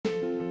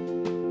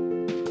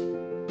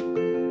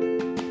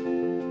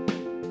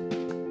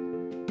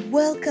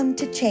Welcome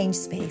to Change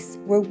Space,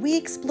 where we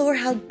explore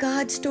how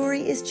God's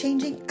story is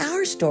changing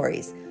our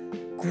stories,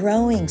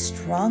 growing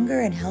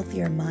stronger and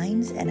healthier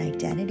minds and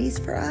identities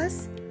for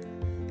us,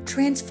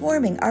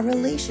 transforming our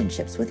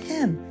relationships with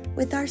Him,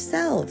 with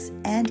ourselves,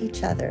 and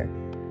each other.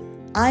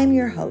 I'm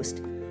your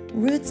host,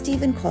 Ruth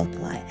Stephen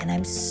Kolpalai, and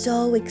I'm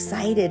so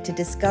excited to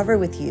discover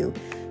with you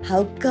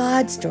how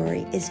God's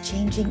story is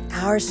changing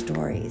our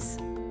stories.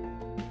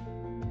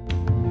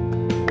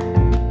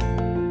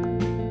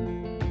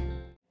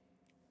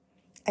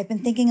 I've been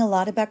thinking a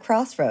lot about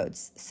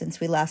crossroads since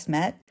we last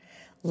met.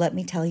 Let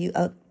me tell you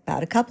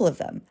about a couple of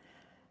them.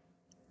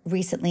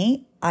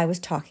 Recently, I was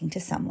talking to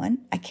someone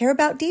I care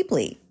about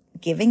deeply,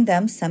 giving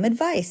them some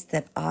advice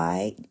that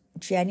I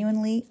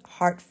genuinely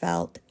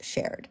heartfelt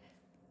shared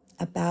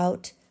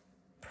about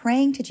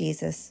praying to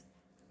Jesus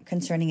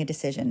concerning a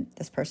decision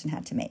this person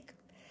had to make.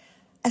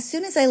 As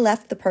soon as I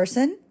left the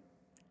person,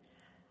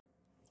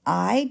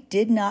 I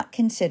did not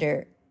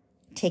consider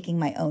taking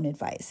my own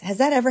advice. Has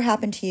that ever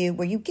happened to you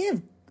where you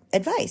give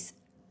advice,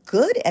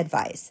 good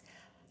advice,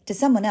 to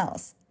someone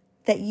else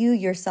that you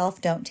yourself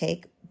don't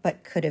take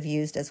but could have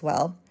used as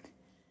well?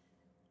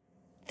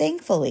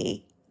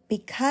 Thankfully,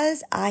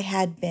 because I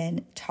had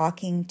been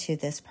talking to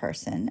this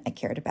person I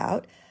cared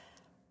about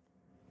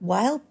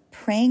while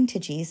praying to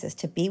Jesus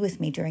to be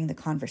with me during the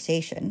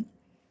conversation,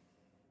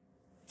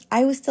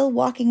 I was still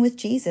walking with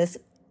Jesus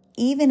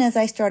even as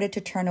I started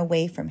to turn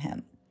away from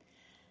Him.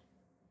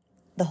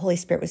 The Holy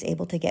Spirit was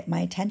able to get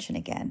my attention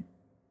again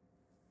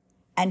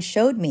and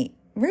showed me,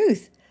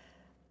 Ruth,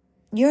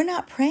 you're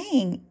not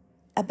praying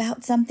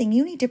about something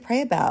you need to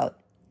pray about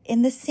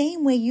in the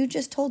same way you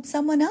just told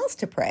someone else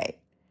to pray.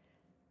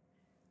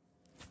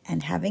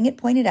 And having it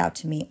pointed out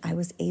to me, I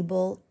was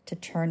able to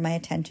turn my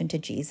attention to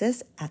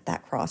Jesus at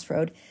that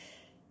crossroad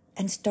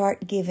and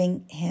start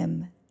giving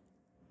Him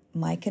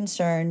my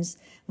concerns,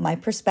 my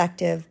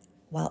perspective,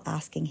 while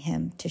asking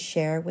Him to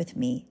share with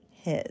me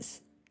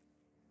His.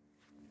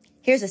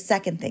 Here's a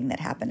second thing that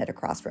happened at a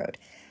crossroad.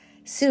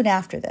 Soon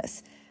after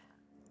this,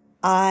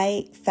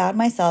 I found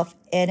myself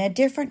in a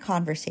different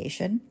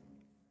conversation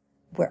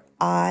where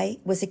I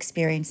was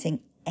experiencing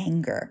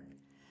anger.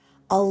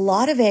 A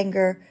lot of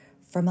anger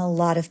from a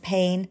lot of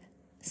pain,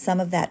 some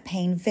of that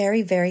pain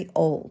very, very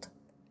old.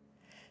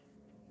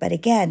 But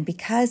again,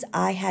 because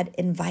I had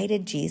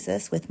invited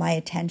Jesus with my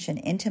attention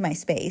into my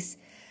space,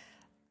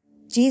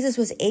 Jesus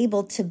was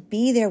able to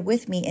be there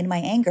with me in my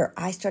anger.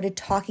 I started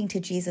talking to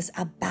Jesus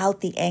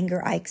about the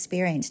anger I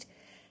experienced.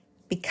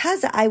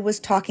 Because I was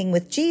talking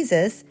with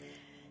Jesus,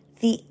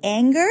 the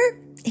anger,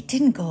 it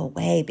didn't go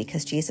away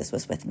because Jesus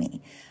was with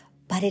me,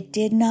 but it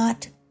did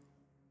not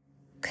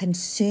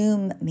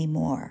consume me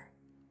more.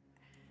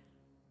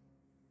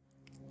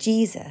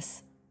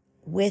 Jesus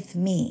with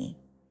me,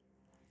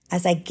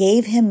 as I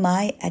gave Him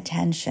my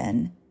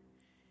attention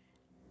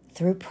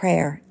through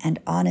prayer and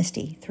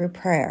honesty through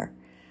prayer,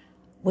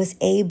 was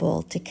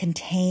able to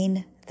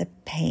contain the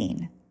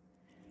pain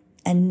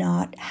and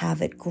not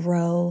have it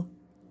grow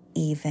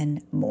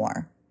even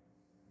more.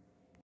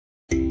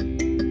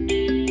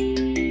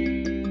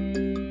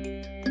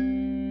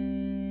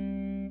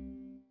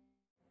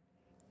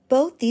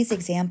 Both these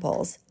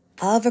examples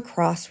of a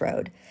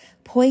crossroad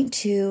point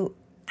to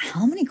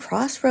how many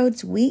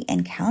crossroads we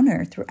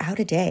encounter throughout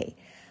a day.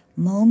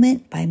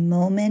 Moment by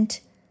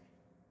moment,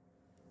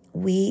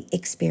 we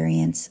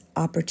experience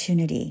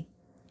opportunity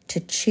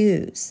to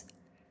choose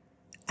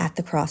at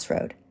the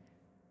crossroad.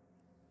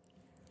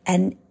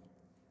 And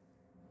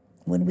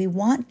when we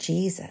want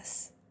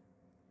Jesus,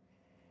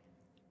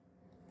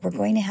 we're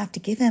going to have to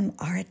give Him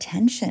our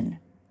attention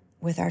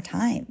with our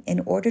time in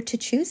order to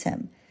choose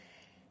Him.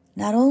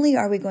 Not only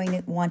are we going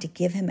to want to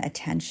give Him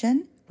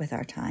attention with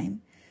our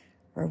time,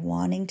 we're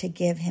wanting to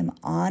give Him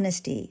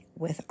honesty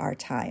with our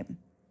time.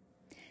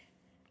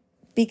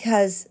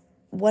 Because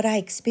what I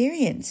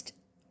experienced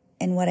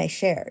and what I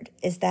shared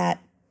is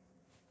that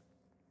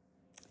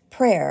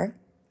prayer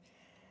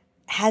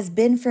has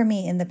been for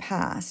me in the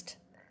past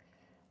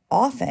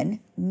often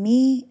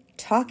me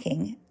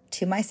talking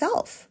to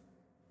myself.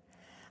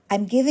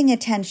 I'm giving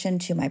attention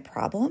to my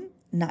problem,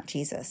 not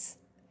Jesus.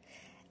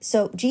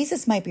 So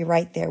Jesus might be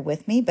right there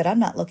with me, but I'm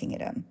not looking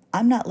at Him.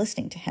 I'm not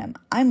listening to Him.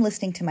 I'm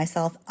listening to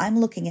myself. I'm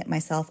looking at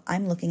myself.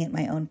 I'm looking at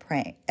my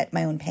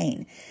own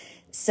pain.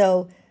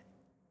 So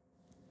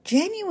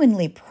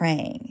genuinely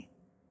praying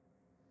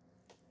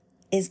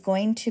is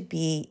going to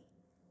be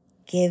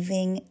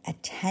giving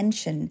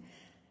attention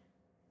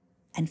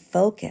and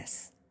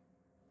focus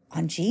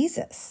on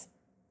Jesus.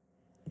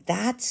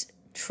 That's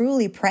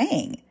truly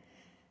praying.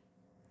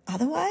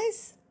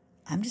 Otherwise,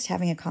 I'm just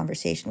having a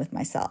conversation with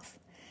myself.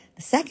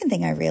 The second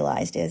thing I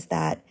realized is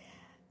that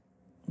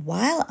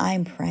while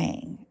I'm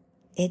praying,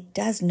 it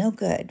does no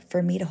good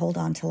for me to hold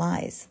on to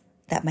lies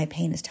that my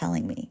pain is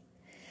telling me.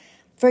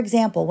 For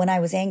example, when I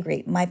was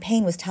angry, my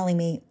pain was telling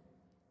me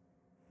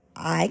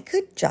I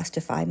could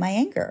justify my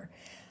anger.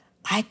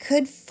 I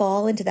could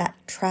fall into that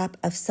trap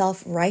of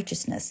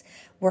self-righteousness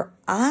where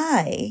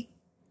I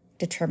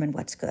determine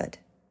what's good.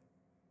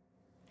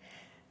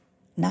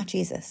 Not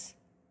Jesus.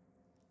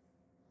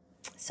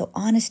 So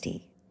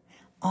honesty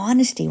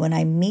when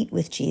I meet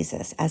with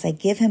Jesus, as I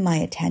give him my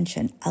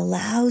attention,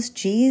 allows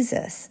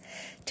Jesus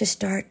to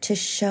start to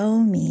show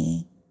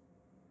me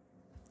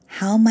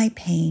how my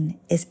pain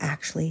is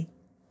actually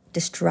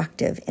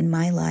destructive in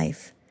my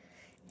life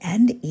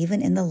and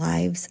even in the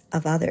lives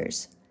of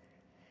others.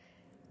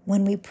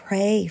 When we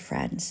pray,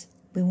 friends,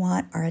 we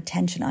want our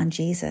attention on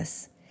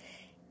Jesus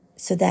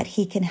so that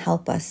he can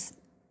help us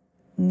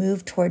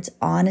move towards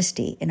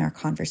honesty in our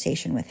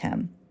conversation with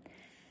him.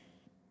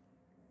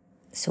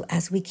 So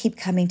as we keep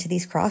coming to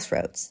these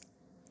crossroads,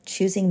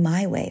 choosing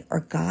my way or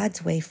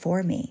God's way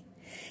for me,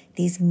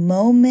 these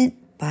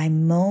moment by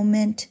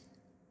moment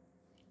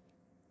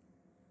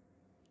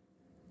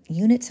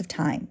units of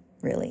time,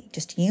 really,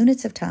 just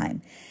units of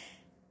time,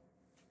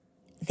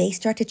 they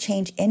start to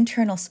change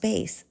internal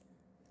space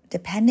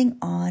depending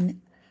on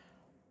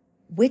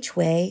which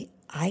way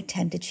I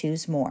tend to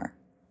choose more.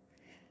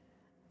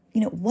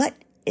 What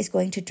is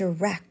going to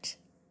direct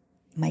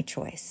my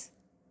choice?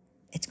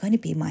 It's going to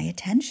be my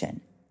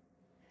attention.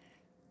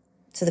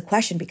 So the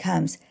question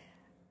becomes,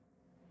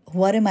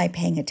 what am I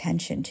paying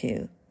attention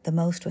to the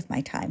most with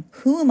my time?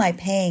 Who am I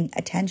paying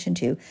attention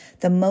to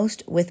the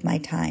most with my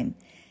time?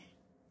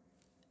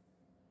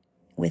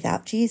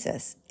 Without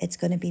Jesus, it's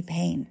going to be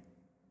pain.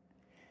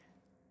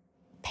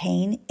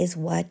 Pain is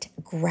what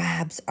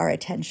grabs our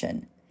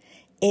attention.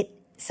 It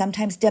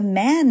sometimes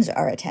demands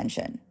our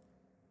attention.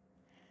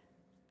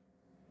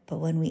 But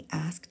when we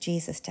ask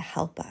Jesus to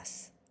help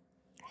us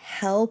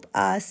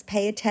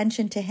pay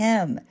attention to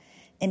him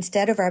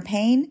instead of our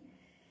pain,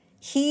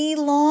 he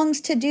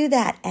longs to do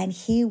that, and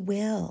he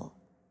will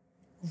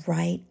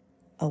right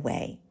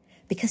away,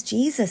 because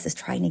Jesus is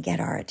trying to get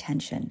our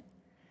attention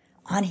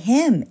on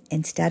him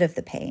instead of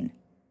the pain.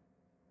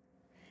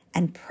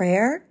 And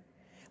prayer,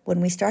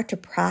 when we start to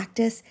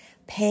practice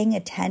paying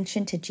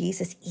attention to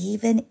Jesus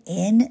even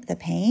in the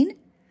pain,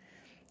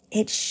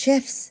 it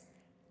shifts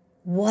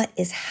what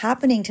is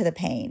happening to the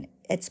pain.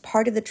 It's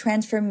part of the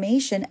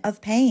transformation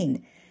of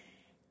pain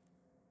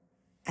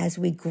as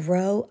we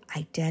grow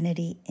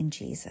identity in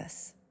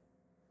Jesus.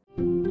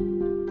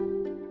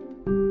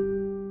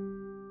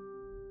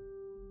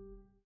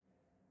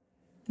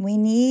 We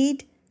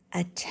need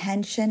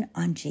attention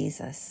on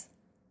Jesus.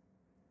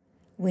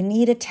 We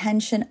need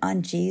attention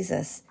on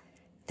Jesus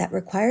that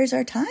requires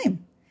our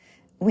time.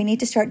 We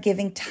need to start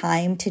giving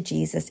time to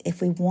Jesus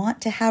if we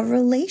want to have a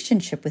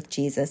relationship with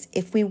Jesus,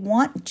 if we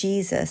want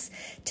Jesus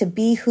to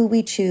be who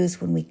we choose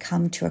when we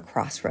come to a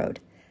crossroad.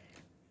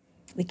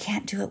 We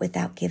can't do it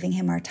without giving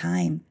him our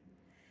time.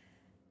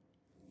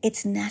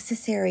 It's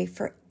necessary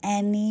for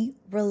any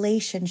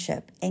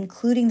relationship,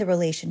 including the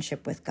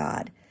relationship with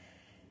God.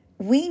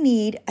 We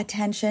need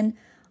attention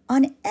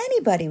on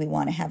anybody we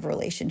want to have a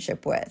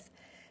relationship with.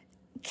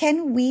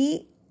 Can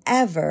we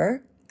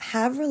ever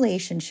have a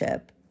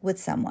relationship with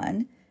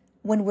someone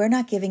when we're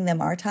not giving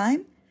them our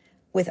time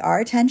with our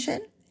attention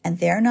and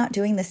they're not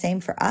doing the same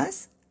for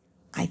us?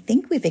 I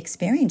think we've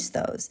experienced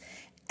those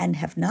and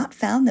have not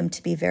found them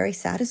to be very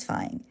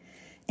satisfying.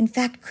 In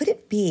fact, could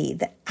it be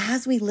that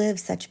as we live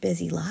such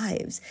busy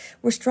lives,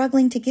 we're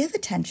struggling to give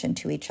attention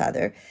to each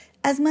other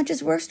as much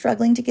as we're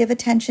struggling to give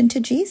attention to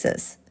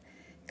Jesus?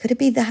 Could it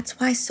be that's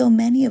why so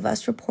many of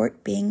us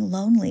report being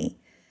lonely?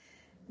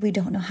 We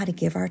don't know how to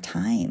give our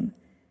time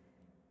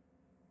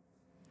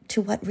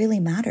to what really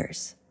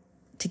matters,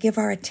 to give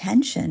our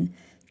attention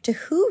to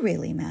who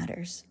really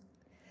matters.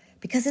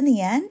 Because in the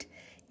end,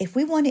 if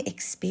we want to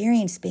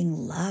experience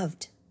being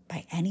loved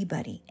by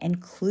anybody,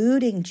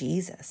 including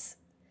Jesus,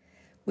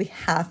 we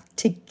have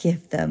to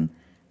give them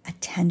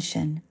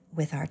attention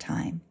with our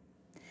time.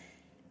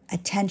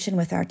 Attention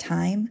with our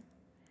time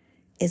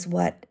is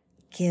what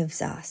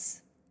gives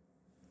us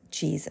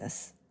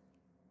Jesus.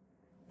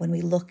 When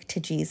we look to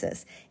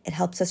Jesus, it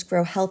helps us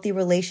grow healthy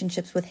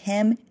relationships with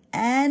him,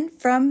 and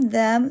from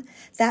them,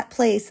 that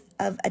place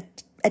of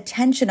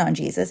attention on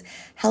Jesus,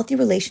 healthy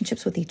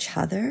relationships with each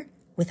other,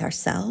 with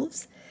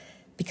ourselves,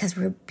 because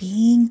we're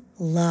being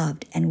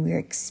loved and we're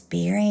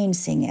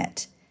experiencing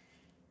it.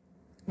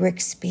 We're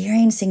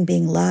experiencing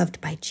being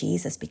loved by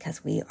Jesus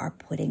because we are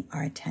putting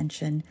our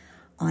attention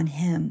on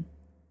him.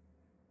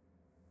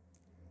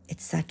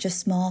 It's such a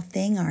small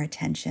thing, our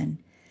attention,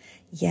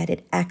 yet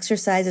it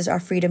exercises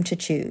our freedom to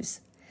choose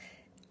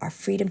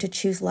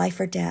life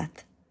or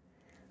death.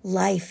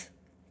 Life,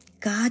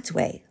 God's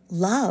way,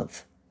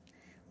 love,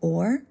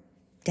 or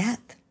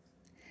death.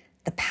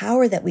 The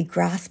power that we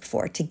grasp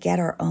for to get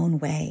our own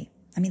way.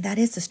 That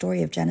is the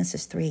story of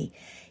Genesis 3.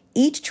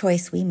 Each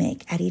choice we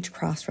make at each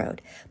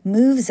crossroad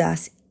moves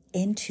us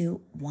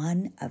into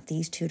one of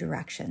these two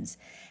directions.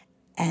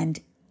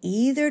 And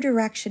either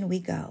direction we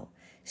go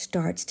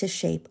starts to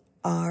shape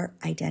our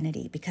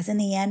identity. Because in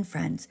the end,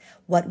 friends,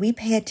 what we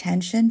pay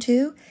attention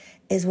to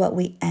is what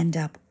we end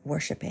up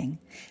worshiping.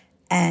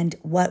 And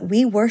what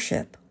we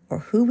worship, or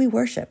who we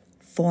worship,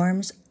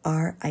 forms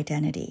our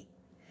identity.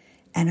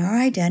 And our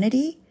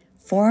identity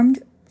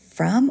formed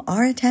from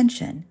our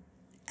attention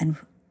and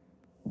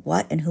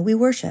what and who we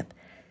worship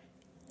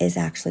is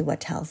actually what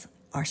tells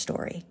our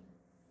story.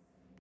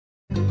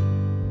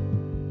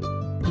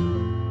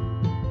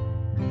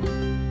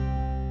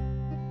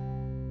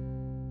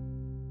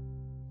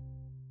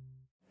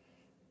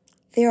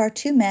 There are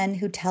two men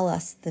who tell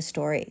us the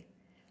story,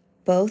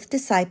 both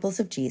disciples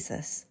of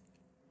Jesus,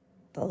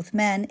 both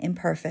men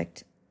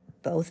imperfect,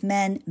 both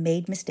men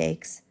made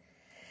mistakes.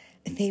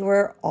 They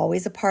were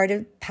always a part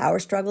of power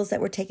struggles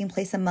that were taking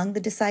place among the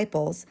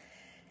disciples.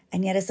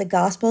 And yet as the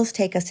Gospels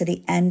take us to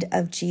the end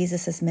of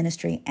Jesus'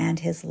 ministry and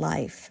his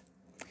life,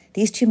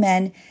 these two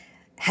men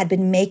had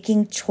been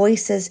making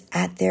choices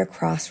at their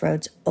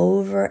crossroads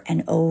over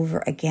and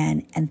over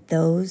again, and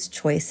those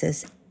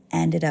choices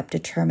ended up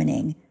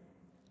determining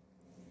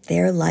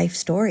their life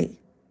story.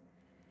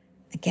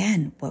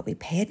 Again, what we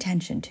pay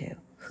attention to,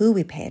 who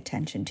we pay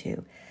attention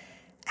to,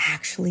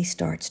 actually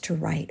starts to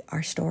write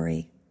our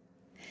story.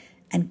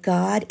 And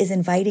God is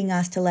inviting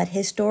us to let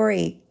his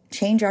story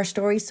change our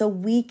story so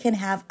we can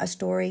have a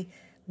story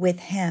with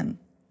him.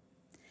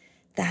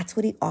 That's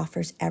what he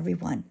offers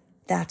everyone.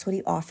 That's what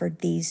he offered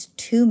these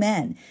two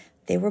men.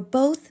 They were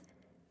both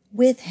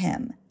with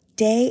him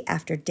day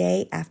after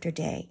day after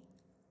day.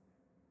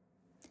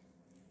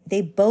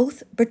 They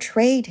both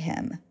betrayed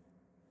him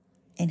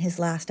in his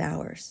last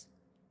hours.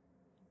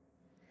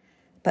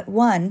 But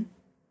one,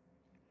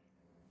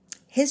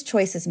 his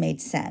choices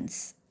made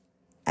sense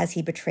as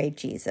he betrayed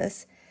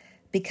Jesus,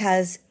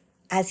 because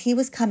as he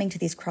was coming to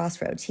these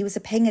crossroads, he was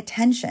paying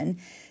attention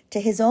to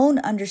his own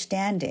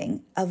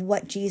understanding of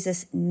what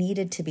Jesus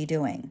needed to be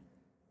doing.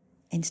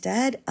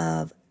 Instead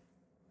of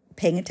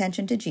paying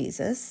attention to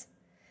Jesus,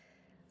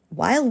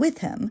 while with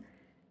him,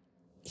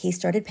 he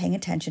started paying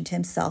attention to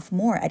himself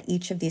more at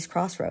each of these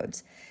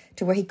crossroads,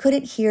 to where he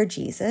couldn't hear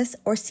Jesus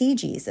or see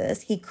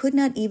Jesus. He could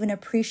not even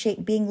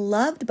appreciate being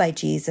loved by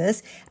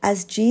Jesus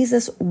as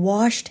Jesus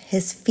washed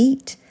his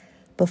feet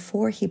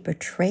before he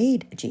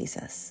betrayed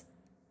Jesus.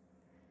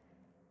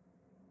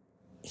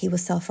 He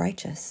was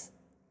self-righteous.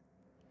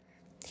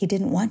 He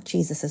didn't want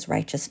Jesus'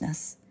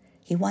 righteousness.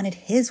 He wanted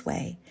his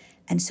way,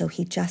 and so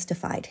he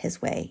justified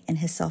his way in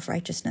his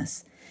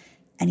self-righteousness.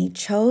 And he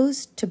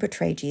chose to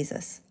betray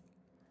Jesus.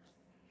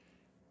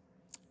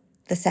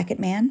 The second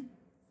man,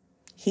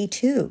 he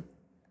too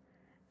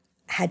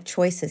had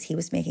choices he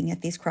was making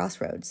at these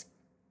crossroads.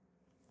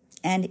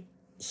 And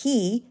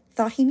he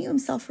thought he knew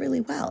himself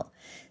really well.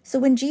 So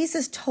when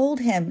Jesus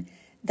told him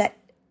that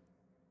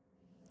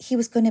he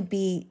was going to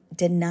be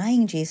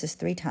denying Jesus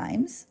 3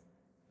 times,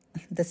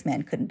 this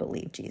man couldn't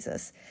believe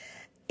Jesus.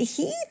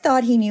 He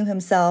thought he knew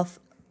himself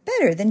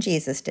better than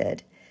Jesus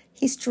did.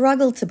 He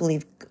struggled to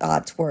believe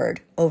God's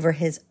word over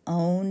his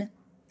own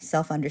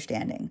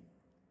self-understanding.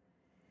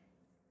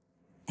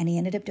 And he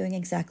ended up doing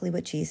exactly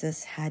what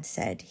Jesus had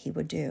said he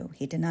would do.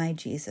 He denied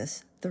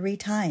Jesus 3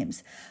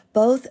 times.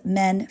 Both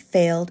men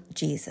failed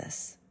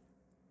Jesus.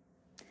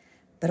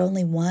 But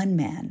only one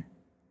man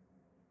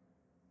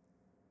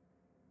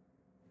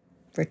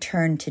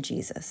returned to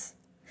Jesus.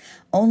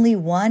 Only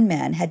one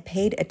man had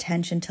paid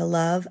attention to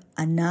love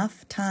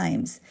enough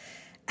times,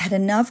 at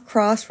enough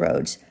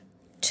crossroads,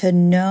 to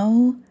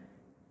know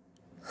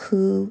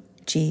who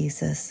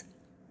Jesus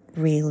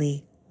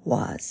really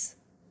was.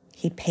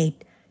 He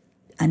paid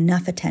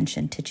enough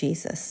attention to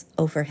Jesus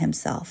over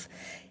himself.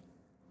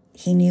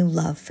 He knew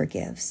love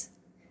forgives.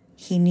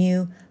 He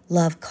knew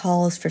love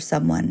calls for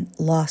someone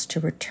lost to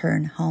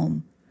return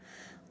home.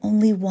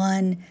 Only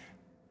one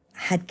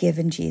had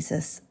given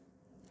Jesus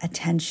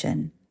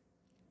attention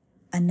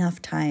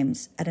enough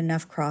times at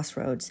enough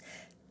crossroads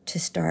to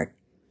start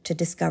to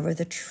discover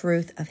the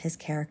truth of his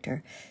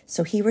character.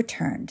 So he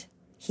returned,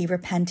 he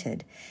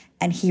repented,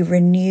 and he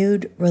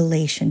renewed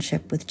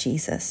relationship with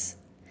Jesus.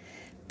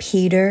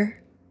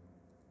 Peter,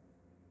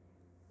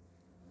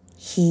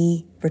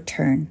 he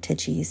returned to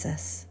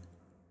Jesus.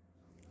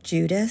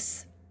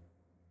 Judas,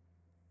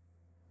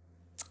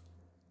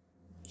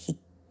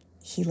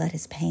 he let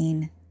his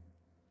pain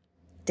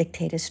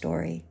dictate his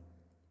story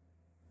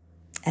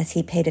as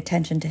he paid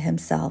attention to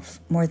himself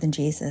more than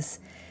Jesus,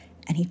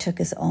 and he took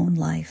his own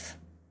life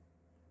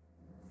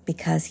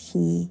because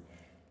he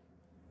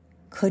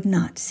could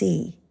not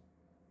see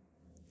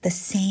the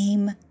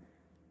same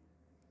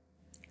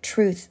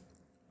truth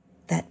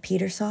that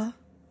Peter saw.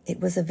 It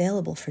was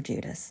available for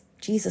Judas.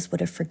 Jesus would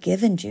have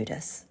forgiven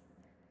Judas.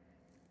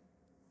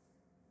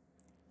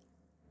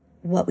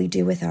 What we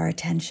do with our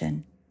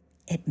attention,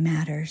 it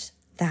matters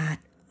that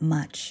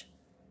much.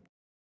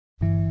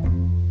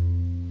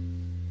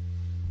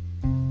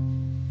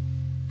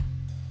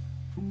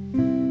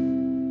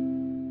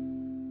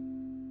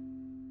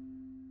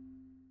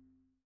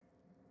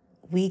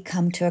 We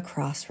come to a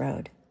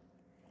crossroad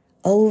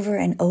over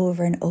and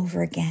over and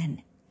over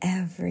again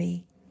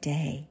every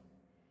day.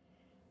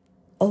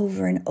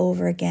 Over and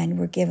over again,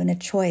 we're given a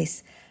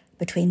choice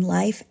between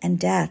life and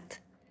death.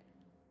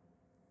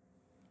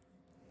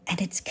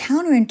 And it's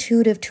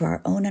counterintuitive to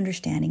our own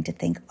understanding to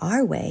think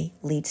our way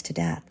leads to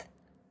death.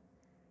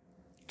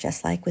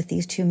 Just like with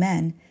these two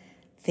men,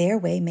 their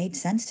way made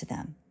sense to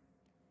them.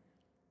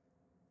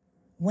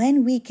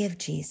 When we give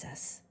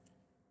Jesus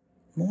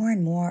more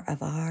and more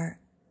of our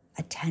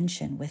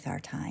attention with our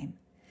time,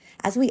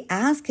 as we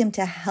ask him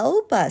to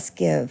help us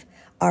give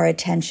our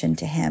attention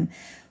to him,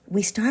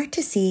 we start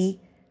to see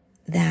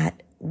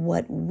that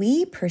what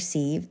we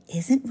perceive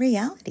isn't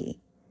reality.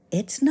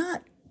 It's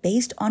not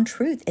based on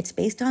truth. It's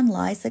based on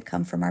lies that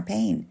come from our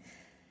pain.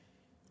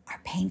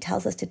 Our pain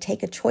tells us to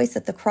take a choice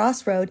at the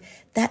crossroad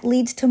that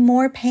leads to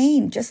more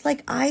pain, just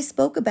like I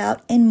spoke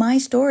about in my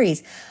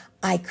stories.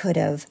 I could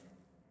have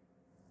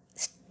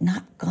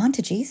not gone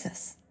to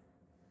Jesus.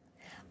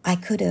 I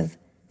could have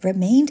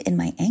remained in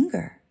my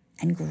anger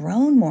and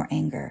grown more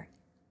anger,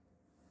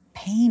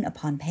 pain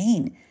upon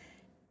pain.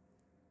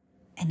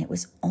 And it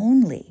was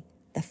only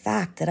the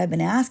fact that I've been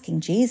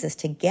asking Jesus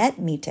to get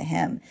me to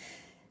him,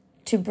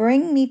 to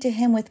bring me to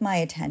him with my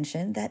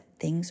attention, that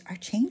things are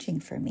changing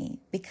for me,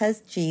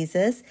 because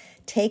Jesus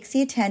takes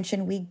the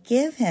attention we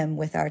give him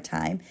with our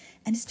time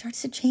and it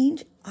starts to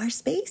change our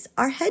space,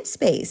 our head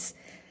space.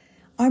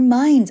 Our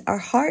minds, our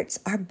hearts,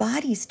 our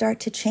bodies start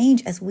to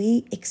change as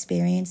we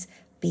experience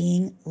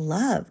being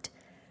loved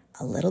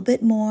a little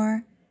bit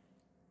more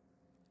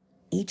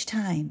each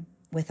time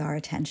with our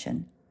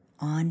attention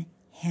on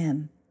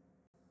him.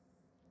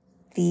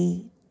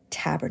 The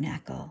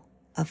tabernacle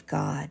of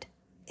God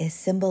is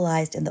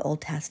symbolized in the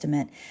Old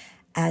Testament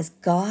as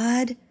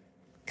God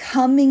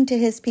coming to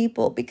his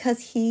people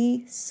because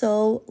he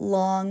so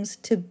longs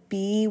to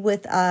be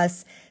with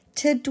us,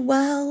 to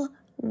dwell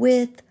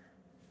with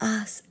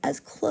us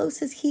as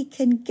close as he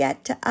can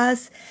get to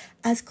us,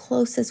 as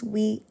close as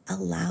we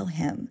allow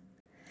him.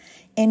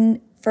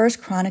 In 1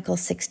 Chronicles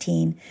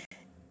 16,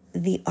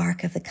 the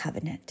Ark of the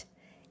Covenant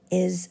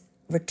is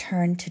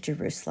returned to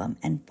Jerusalem.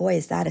 And boy,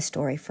 is that a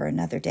story for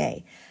another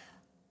day.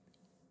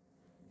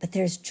 But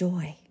there's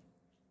joy.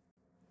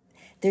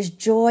 There's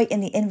joy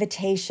in the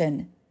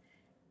invitation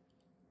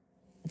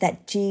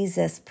that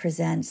Jesus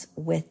presents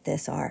with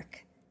this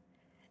ark,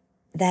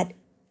 that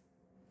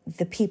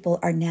the people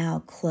are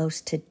now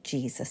close to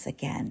Jesus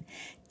again.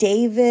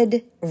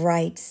 David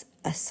writes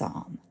a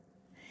psalm.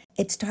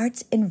 It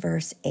starts in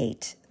verse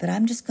 8, but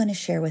I'm just going to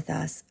share with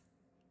us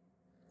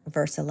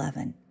verse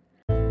 11.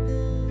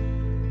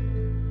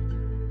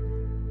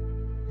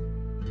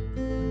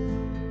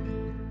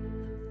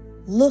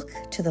 Look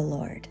to the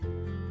Lord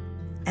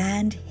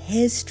and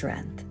his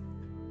strength.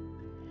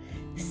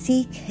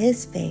 Seek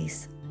his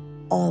face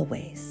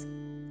always.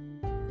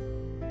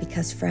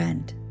 Because,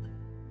 friend,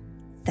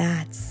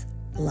 that's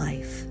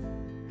life.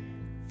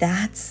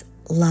 That's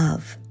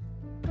love.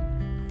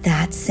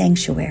 That's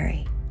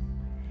sanctuary.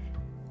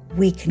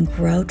 We can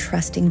grow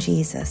trusting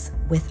Jesus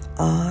with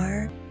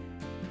our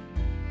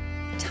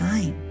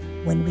time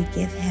when we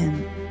give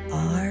him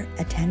our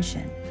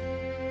attention.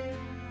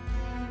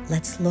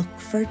 Let's look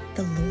for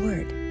the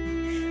Lord.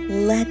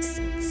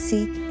 Let's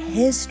seek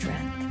his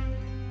strength.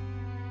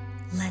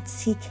 Let's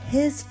seek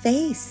his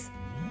face.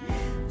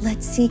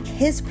 Let's seek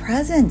his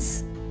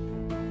presence.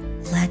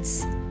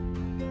 Let's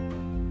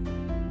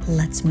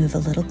move a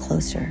little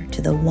closer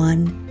to the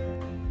one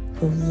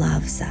who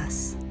loves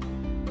us.